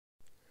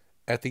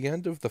At the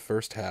end of the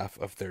first half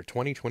of their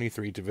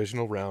 2023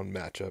 Divisional Round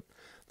matchup,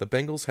 the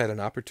Bengals had an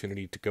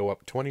opportunity to go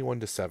up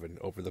 21-7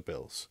 over the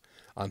Bills.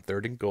 On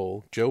 3rd and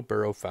goal, Joe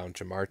Burrow found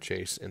Jamar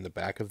Chase in the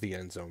back of the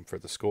end zone for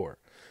the score,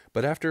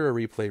 but after a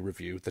replay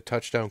review, the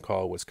touchdown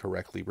call was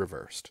correctly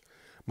reversed.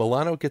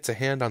 Milano gets a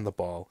hand on the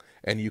ball,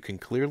 and you can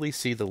clearly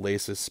see the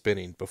laces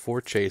spinning before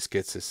Chase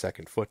gets his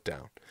second foot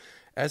down.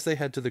 As they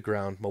head to the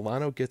ground,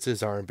 Milano gets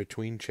his arm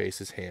between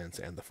Chase's hands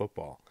and the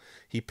football.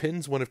 He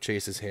pins one of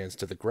Chase's hands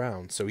to the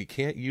ground so he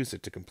can't use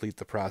it to complete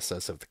the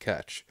process of the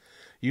catch.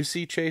 You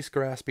see Chase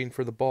grasping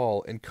for the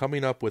ball and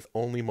coming up with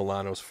only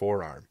Milano's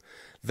forearm.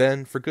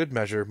 Then, for good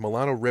measure,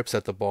 Milano rips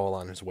at the ball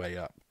on his way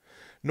up.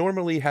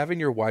 Normally, having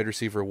your wide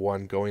receiver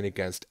 1 going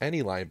against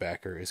any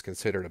linebacker is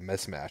considered a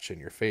mismatch in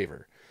your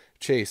favor.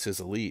 Chase is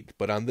elite,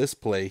 but on this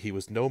play he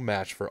was no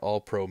match for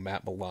All-Pro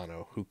Matt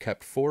Milano, who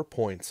kept 4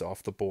 points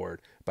off the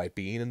board by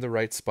being in the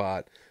right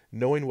spot,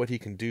 knowing what he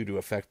can do to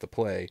affect the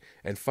play,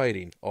 and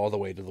fighting all the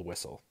way to the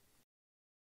whistle.